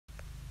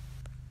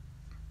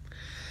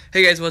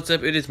Hey guys, what's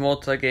up? It is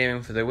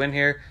Multi-Gaming for the win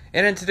here,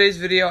 and in today's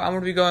video, I'm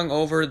going to be going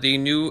over the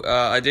new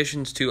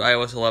additions to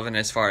iOS 11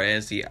 as far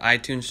as the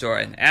iTunes Store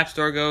and App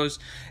Store goes.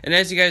 And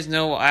as you guys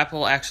know,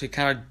 Apple actually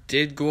kind of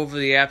did go over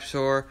the App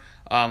Store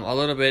a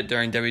little bit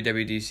during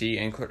WWDC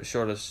and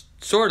sort of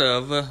showed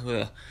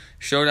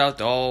out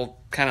the all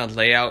kind of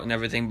layout and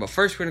everything. But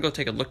first, we're going to go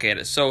take a look at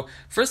it. So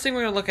first thing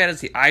we're going to look at is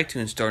the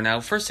iTunes Store. Now,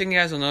 first thing you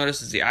guys will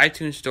notice is the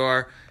iTunes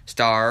Store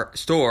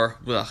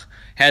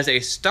has a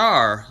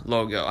star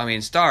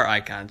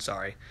icon,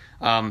 sorry.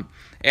 And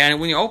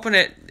when you open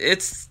it,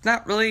 it's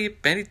not really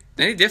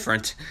any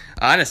different.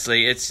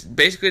 Honestly, it's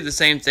basically the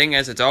same thing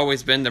as it's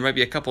always been. There might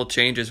be a couple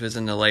changes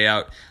within the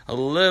layout, a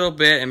little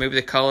bit, and maybe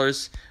the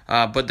colors,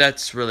 but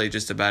that's really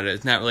just about it.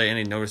 It's not really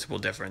any noticeable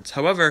difference.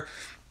 However,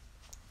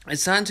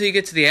 it's not until you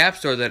get to the App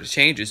Store that it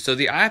changes. So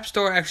the App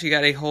Store actually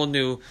got a whole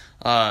new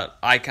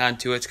icon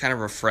to it. It's kind of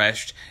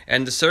refreshed,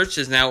 and the search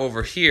is now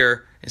over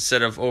here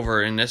instead of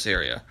over in this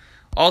area.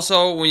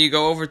 Also, when you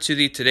go over to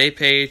the Today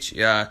page,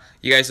 you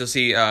guys will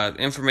see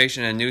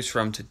information and news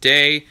from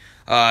today.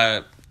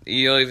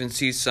 You'll even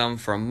see some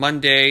from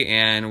Monday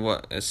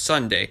and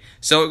Sunday.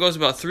 So it goes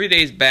about 3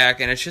 days back,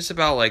 and it's just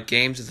about like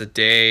games of the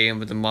day and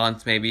with the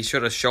month, maybe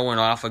sort of showing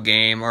off a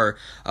game, or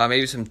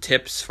maybe some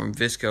tips from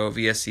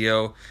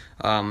VSCO,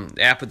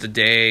 app of the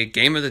day,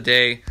 game of the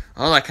day,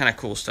 all that kind of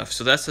cool stuff.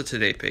 So that's the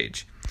Today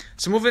page.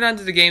 So moving on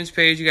to the games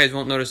page, you guys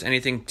won't notice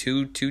anything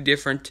too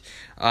different.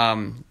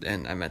 And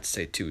I meant to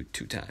say two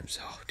times.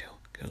 Oh,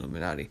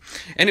 Illuminati.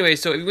 Anyway,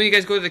 so when you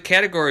guys go to the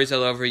categories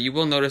all over, you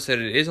will notice that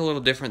it is a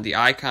little different. The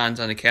icons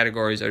on the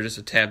categories are just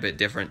a tad bit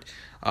different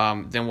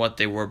than what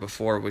they were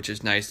before, which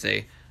is nice.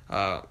 They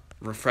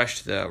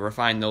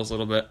refined those a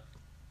little bit.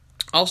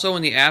 Also,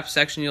 in the app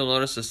section, you'll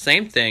notice the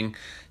same thing,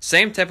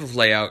 same type of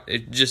layout,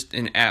 just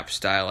in app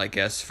style, I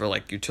guess, for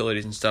like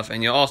utilities and stuff.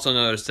 And you'll also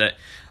notice that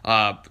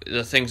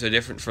the things are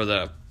different for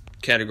the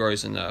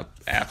categories and the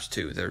apps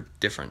too. They're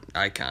different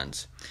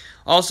icons.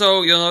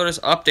 Also, you'll notice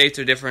updates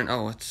are different.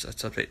 Oh, let's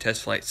update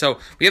Test Flight. So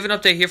we have an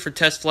update here for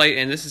Test Flight,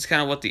 and this is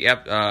kind of what the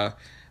app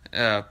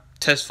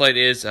Test Flight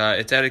is.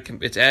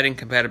 It's adding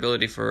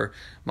compatibility for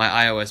my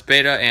iOS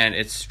beta, and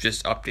it's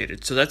just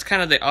updated. So that's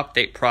kind of the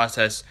update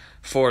process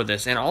for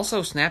this. And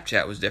also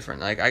Snapchat was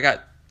different. Like, I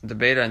got the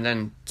beta, and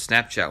then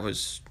Snapchat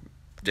was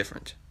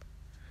different.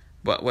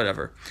 But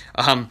whatever.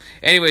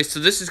 Anyway, so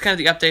this is kind of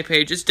the update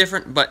page. It's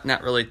different, but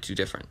not really too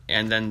different.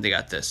 And then they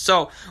got this.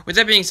 So, with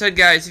that being said,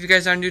 guys, if you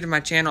guys are new to my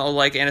channel, a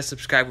like and a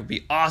subscribe would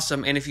be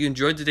awesome. And if you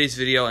enjoyed today's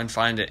video and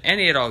find it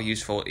any at all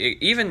useful,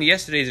 even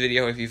yesterday's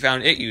video, if you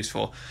found it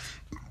useful,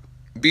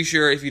 be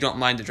sure, if you don't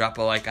mind, to drop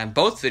a like on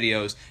both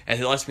videos, as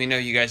it lets me know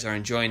you guys are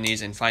enjoying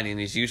these and finding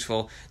these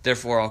useful.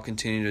 Therefore, I'll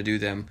continue to do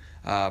them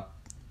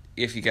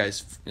if you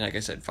guys, like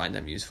I said, find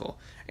them useful.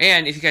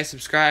 And if you guys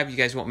subscribe, you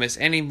guys won't miss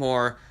any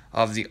more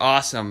of the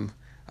awesome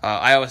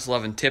iOS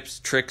 11 tips,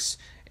 tricks,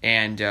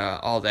 and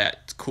all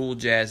that cool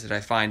jazz that I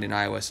find in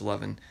iOS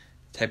 11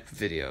 type of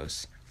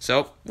videos.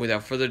 So,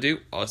 without further ado,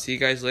 I'll see you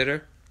guys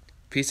later.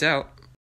 Peace out.